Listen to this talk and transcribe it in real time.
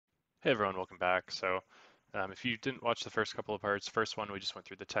Hey everyone, welcome back. If you didn't watch the first couple of parts, first one we just went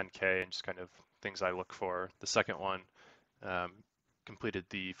through the 10K and just kind of things I look for. The second one um, completed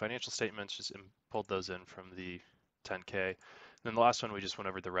the financial statements, just pulled those in from the 10K. And then the last one we just went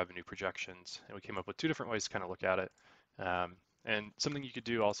over the revenue projections, and we came up with two different ways to kind of look at it. And something you could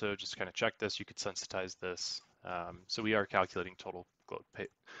do also, just kind of check this, you could sensitize this. So we are calculating total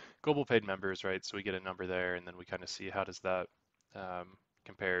global paid members, right? So we get a number there, and then we kind of see how does that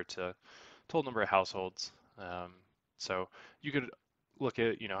compare to total number of households. So you could look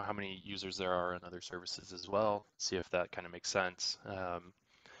at, how many users there are on other services as well, see if that kind of makes sense.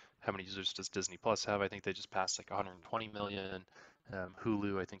 How many users does Disney Plus have? I think they just passed like 120 million.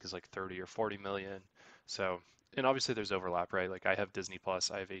 Hulu, I think, is like 30 or 40 million. So, and obviously there's overlap, right? Like I have Disney Plus,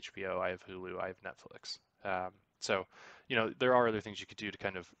 I have HBO, I have Hulu, I have Netflix. So, there are other things you could do to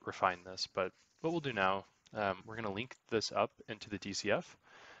kind of refine this, but what we'll do now, we're going to link this up into the DCF.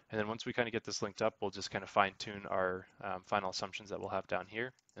 And then once we kind of get this linked up, we'll just kind of fine tune our final assumptions that we'll have down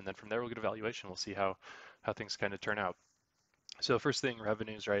here. And then from there, we'll get a valuation. We'll see how things kind of turn out. So first thing,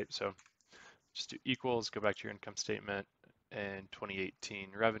 revenues, right? So just do equals, go back to your income statement and 2018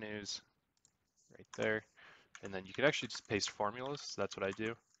 revenues right there. And then you could actually just paste formulas. So that's what I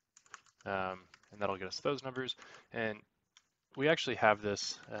do. And that'll get us those numbers. And we actually have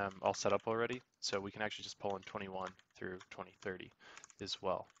this all set up already. So we can actually just pull in 21 through 2030 as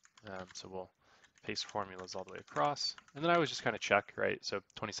well. So we'll paste formulas all the way across. And then I always just kind of check, right? So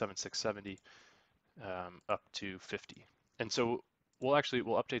 27,670 up to 50. And so we'll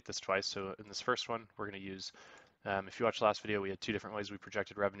update this twice. So in this first one, we're going to use, if you watched the last video, we had two different ways we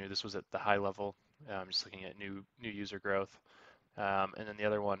projected revenue. This was at the high level, just looking at new user growth. And then the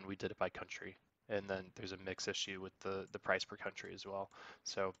other one, we did it by country. And then there's a mix issue with the price per country as well.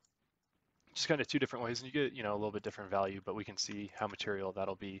 So just kind of two different ways, and you get a little bit different value, but we can see how material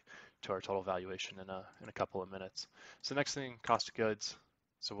that'll be to our total valuation in a couple of minutes. So next thing, cost of goods.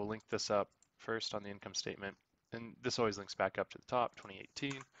 So we'll link this up first on the income statement, and this always links back up to the top,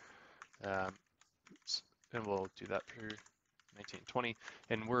 2018, and we'll do that for 1920.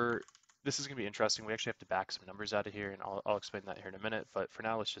 And this is going to be interesting. We actually have to back some numbers out of here, and I'll explain that here in a minute. But for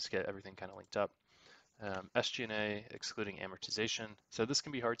now, let's just get everything kind of linked up. Sgna, excluding amortization. So this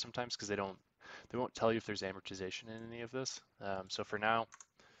can be hard sometimes because they won't tell you if there's amortization in any of this. So for now,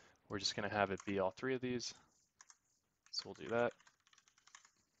 we're just going to have it be all three of these. So we'll do that.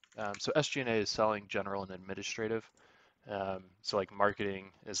 So Sgna is selling, general, and administrative. So like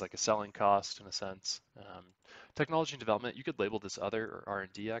marketing is like a selling cost in a sense. Technology and development, you could label this other or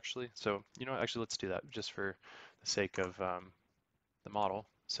R&D actually. So actually let's do that just for the sake of the model.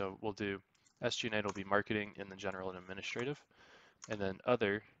 So we'll do Sgna will be marketing in the general and administrative, and then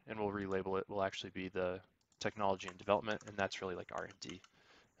other, and we'll relabel it, will actually be the technology and development, and that's really like R&D.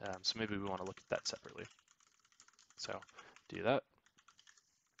 So maybe we want to look at that separately. So do that,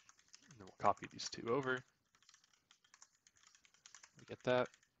 and then we'll copy these two over. We get that.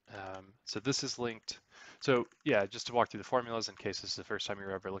 So this is linked. So yeah, just to walk through the formulas in case this is the first time you're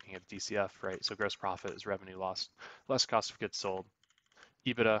ever looking at a DCF, right? So gross profit is revenue lost, less cost of goods sold.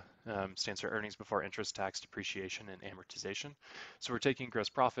 EBITDA stands for earnings before interest, tax, depreciation, and amortization. So we're taking gross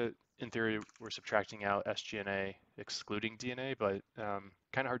profit. In theory, we're subtracting out Sgna, excluding D&A, but kind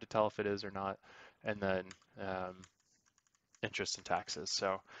of hard to tell if it is or not. And then interest and taxes.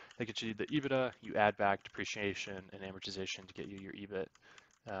 So they get you the EBITDA, you add back depreciation and amortization to get you your EBIT.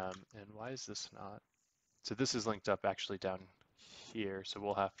 And why is this not? So this is linked up actually down here. So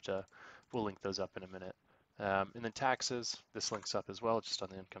we'll link those up in a minute. And then taxes, this links up as well, just on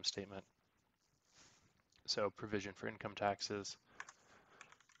the income statement. So provision for income taxes.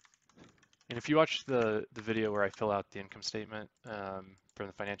 And if you watch the video where I fill out the income statement from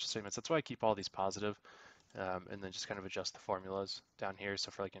the financial statements, that's why I keep all these positive, and then just kind of adjust the formulas down here.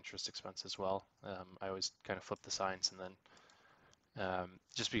 So for like interest expense as well, I always kind of flip the signs, and then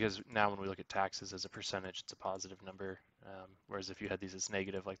just because now when we look at taxes as a percentage, it's a positive number, whereas if you had these as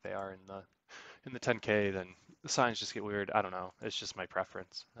negative like they are in the 10K, then the signs just get weird. I don't know. It's just my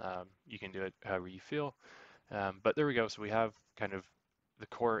preference. You can do it however you feel. But there we go. So we have kind of the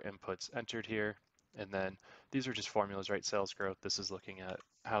core inputs entered here. And then these are just formulas, right? Sales growth. This is looking at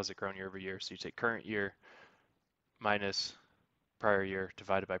how's it grown year over year. So you take current year minus prior year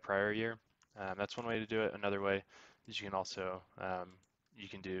divided by prior year. That's one way to do it. Another way is you can also, you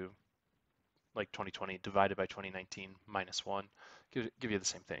can do like 2020 divided by 2019 minus 1, give you the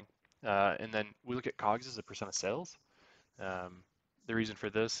same thing. And then we look at Cogs as a percent of sales. The reason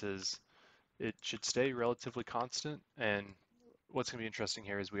for this is it should stay relatively constant. And what's going to be interesting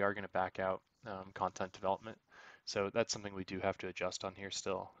here is we are going to back out content development. So that's something we do have to adjust on here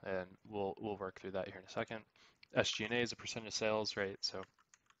still, and we'll work through that here in a second. SG&A is a percent of sales, right? So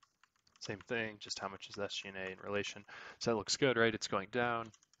same thing, just how much is SG&A in relation. So that looks good, right? It's going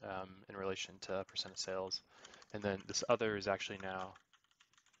down in relation to percent of sales. And then this other is actually now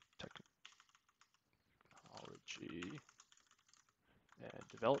technology and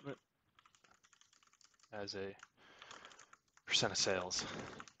development as a percent of sales.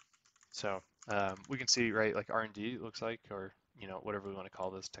 So we can see, right, like R&D looks like, or whatever we want to call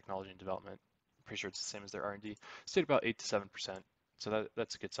this, technology and development. I'm pretty sure it's the same as their R&D. Stayed about 8 to 7%. So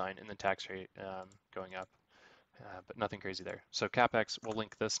that's a good sign. And then tax rate going up, but nothing crazy there. So CapEx, we'll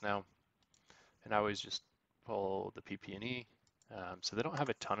link this now. And I always just pull the PP&E. So they don't have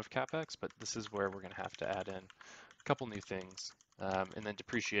a ton of CapEx, but this is where we're going to have to add in a couple new things. And then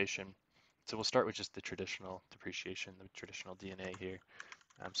depreciation. So we'll start with just the traditional depreciation, the traditional DNA here.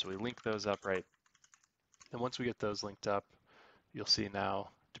 So we link those up, right? And once we get those linked up, you'll see now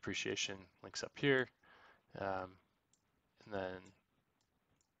depreciation links up here. And then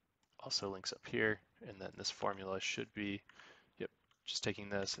also links up here. And then this formula should be, just taking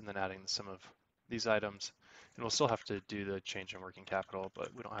this and then adding the sum of these items. And we'll still have to do the change in working capital,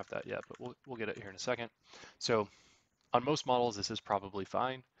 but we don't have that yet, but we'll get it here in a second. So on most models, this is probably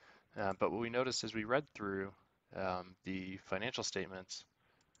fine. But what we noticed as we read through the financial statements,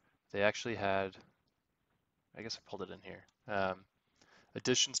 they actually had, I guess I pulled it in here,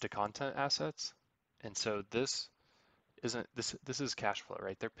 additions to content assets. And so this is cash flow,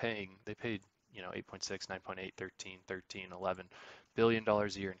 right? They paid 8.6, 9.8, 13, 11 billion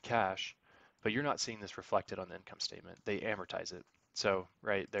dollars a year in cash, but you're not seeing this reflected on the income statement. They amortize it. So,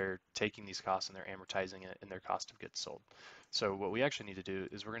 right, they're taking these costs and they're amortizing it in their cost of goods sold. So what we actually need to do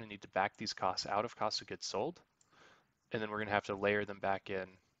is we're going to need to back these costs out of cost of goods sold, and then we're going to have to layer them back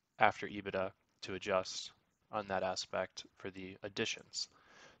in after EBITDA to adjust on that aspect for the additions.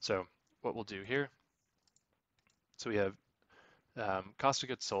 So what we'll do here, so we have cost of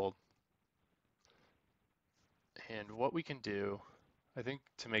goods sold, and what we can do, I think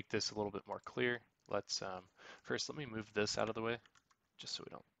to make this a little bit more clear, let's first let me move this out of the way just so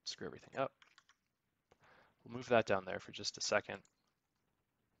we don't screw everything up. We'll move that down there for just a second,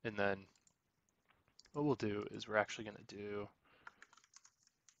 and then what we'll do is we're actually going to do,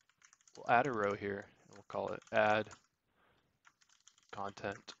 we'll add a row here and we'll call it add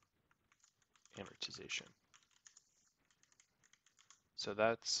content amortization. So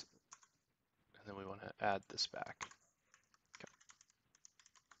that's, and then we want to add this back. Okay.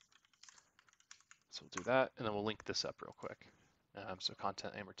 So we'll do that, and then we'll link this up real quick. So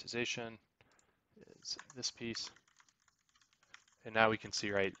content amortization is this piece. And now we can see,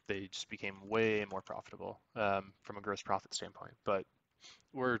 right, they just became way more profitable from a gross profit standpoint. But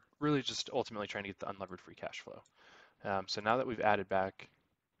we're really just ultimately trying to get the unlevered free cash flow. So now that we've added back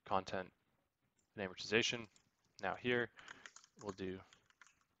content and amortization, now here we'll do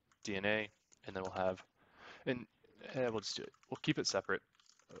DNA, and then we'll have, and we'll just do it. We'll keep it separate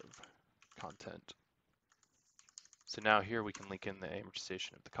of content. So now here we can link in the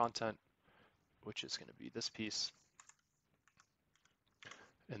amortization of the content, which is going to be this piece.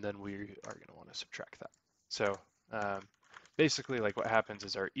 And then we are going to want to subtract that. So basically, like what happens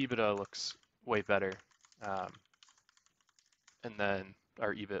is our EBITDA looks way better, and then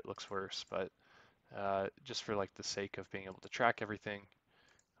our EBIT looks worse. But just for like the sake of being able to track everything,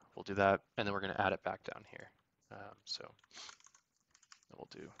 we'll do that, and then we're going to add it back down here. So then we'll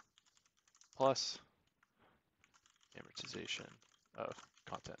do plus amortization of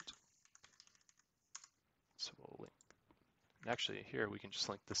content. So we'll link. And actually, here we can just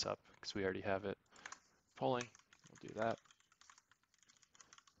link this up because we already have it pulling. We'll do that.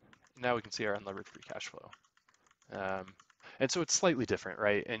 Now we can see our unlevered free cash flow. And so it's slightly different,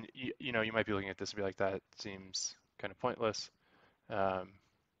 right? And you might be looking at this and be like, that seems kind of pointless. And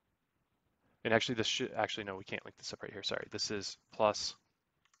actually, this should, actually, no, we can't link this up right here. Sorry, this is plus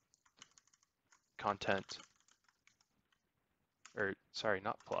content, or sorry,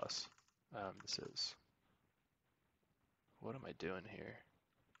 not plus. This is, what am I doing here?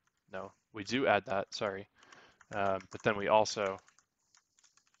 No, we do add that, sorry. But then we also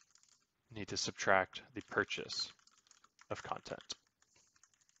need to subtract the purchase of content.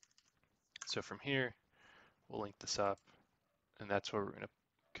 So from here, we'll link this up, and that's where we're going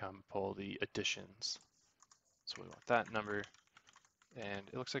to come pull the additions. So we want that number, and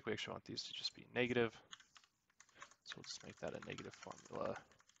it looks like we actually want these to just be negative. So we'll just make that a negative formula,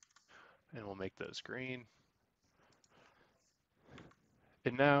 and we'll make those green.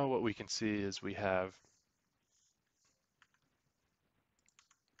 And now what we can see is we have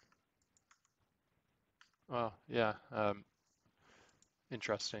Well, yeah,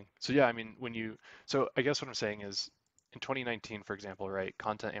 interesting. So yeah, I mean, so I guess what I'm saying is in 2019, for example, right,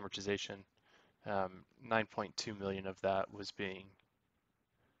 content amortization, 9.2 million of that was being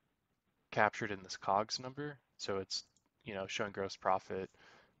captured in this Cogs number. So it's, showing gross profit.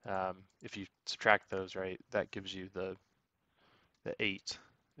 If you subtract those, right, that gives you the eight,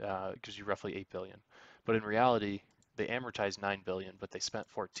 gives you roughly 8 billion. But in reality, they amortized 9 billion, but they spent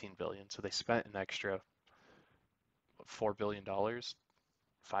 14 billion. So they spent an extra $4 billion, $5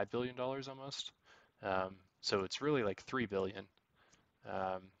 billion almost. So it's really like 3 billion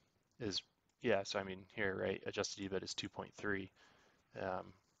um, is, yeah. So I mean here, right, adjusted EBIT is 2.3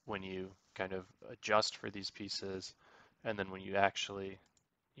 when you kind of adjust for these pieces. And then when you actually,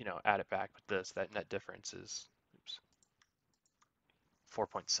 add it back with this, that net difference is, oops,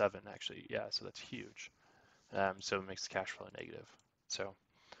 4.7 actually. Yeah, so that's huge. So it makes the cash flow negative. So,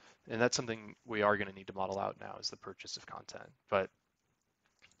 and that's something we are going to need to model out now is the purchase of content. But,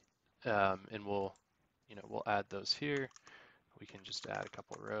 and we'll add those here. We can just add a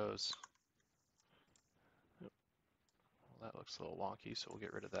couple of rows. Well, that looks a little wonky, so we'll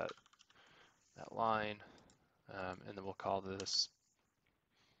get rid of that line. And then we'll call this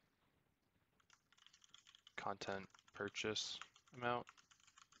content purchase amount.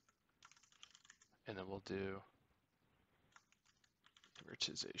 And then we'll do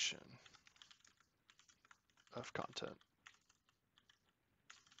amortization of content.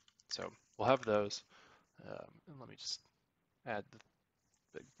 So we'll have those. And let me just add the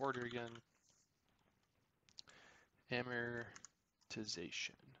big border again.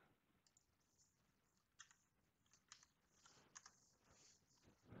 Amortization.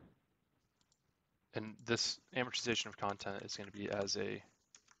 And this amortization of content is going to be as a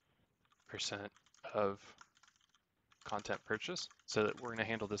percent of content purchase. So that we're going to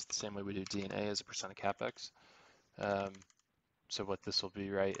handle this the same way we do D&A as a percent of CapEx. So what this will be,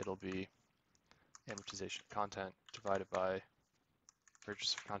 right, it'll be amortization of content divided by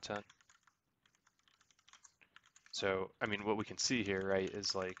purchase of content. So, I mean, what we can see here, right,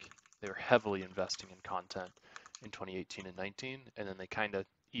 is like they were heavily investing in content in 2018 and 19, and then they kind of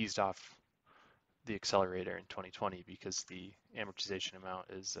eased off the accelerator in 2020 because the amortization amount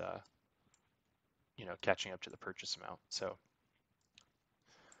is, catching up to the purchase amount. So,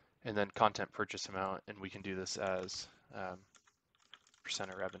 and then content purchase amount, and we can do this as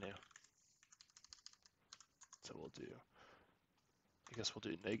percent of revenue. So I guess we'll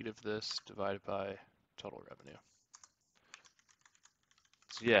do negative this divided by total revenue.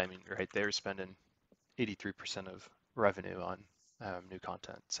 So yeah, I mean, right, they were spending 83% of revenue on new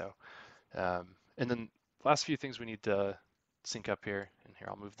content. So, and then last few things we need to sync up here, and here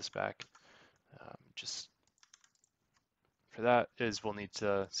I'll move this back. Just for that is we'll need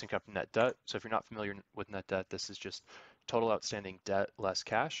to sync up net debt. So if you're not familiar with net debt, this is just total outstanding debt less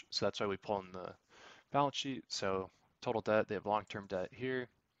cash. So that's why we pull in the balance sheet. So total debt, they have long-term debt here,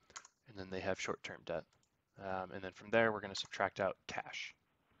 and then they have short-term debt. And then from there, we're going to subtract out cash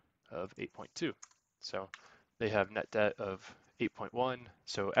of 8.2. So they have net debt of 8.1,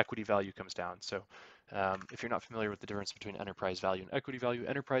 so equity value comes down. So if you're not familiar with the difference between enterprise value and equity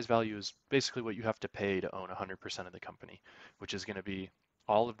value is basically what you have to pay to own 100% of the company, which is going to be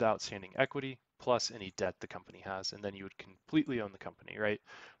all of the outstanding equity plus any debt the company has, and then you would completely own the company, right?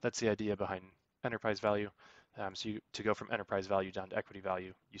 That's the idea behind enterprise value. So to go from enterprise value down to equity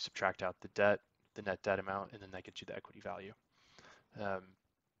value, you subtract out the debt, the net debt amount, and then that gets you the equity value.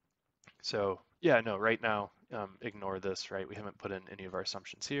 So yeah, no, right now, ignore this, right? We haven't put in any of our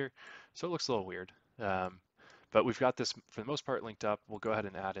assumptions here, so it looks a little weird. But we've got this, for the most part, linked up. We'll go ahead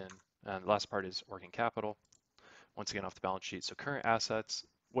and add in, and the last part is working capital, once again off the balance sheet. So current assets,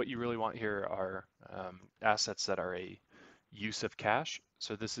 what you really want here are assets that are a use of cash.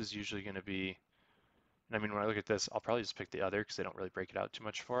 So this is usually going to be, and I mean, when I look at this, I'll probably just pick the other because they don't really break it out too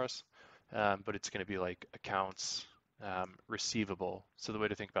much for us. But it's going to be like accounts receivable. So the way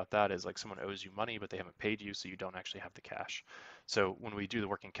to think about that is like someone owes you money, but they haven't paid you, so you don't actually have the cash. So when we do the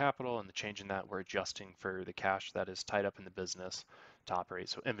working capital and the change in that, we're adjusting for the cash that is tied up in the business to operate.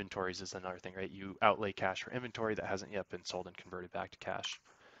 So inventories is another thing, right? You outlay cash for inventory that hasn't yet been sold and converted back to cash.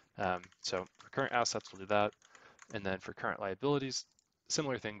 So for current assets, we'll do that. And then for current liabilities,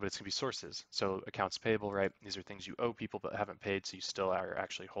 similar thing, but it's gonna be sources. So accounts payable, right? These are things you owe people but haven't paid, so you still are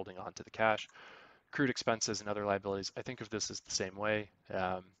actually holding on to the cash. Accrued expenses and other liabilities, I think of this as the same way.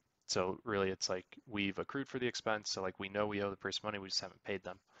 So really it's like we've accrued for the expense, so like we know we owe the person money, we just haven't paid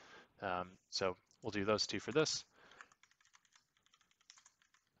them. So we'll do those two for this.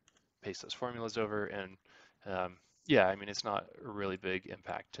 Paste those formulas over, and yeah, I mean, it's not a really big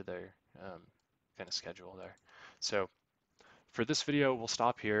impact to their kind of schedule there. So for this video, we'll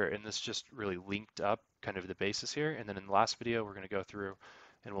stop here, and this just really linked up kind of the basis here. And then in the last video, we're going to go through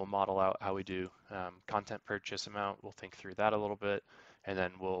and we'll model out how we do content purchase amount. We'll think through that a little bit, and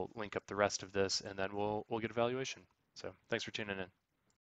then we'll link up the rest of this, and then we'll get a valuation. So thanks for tuning in.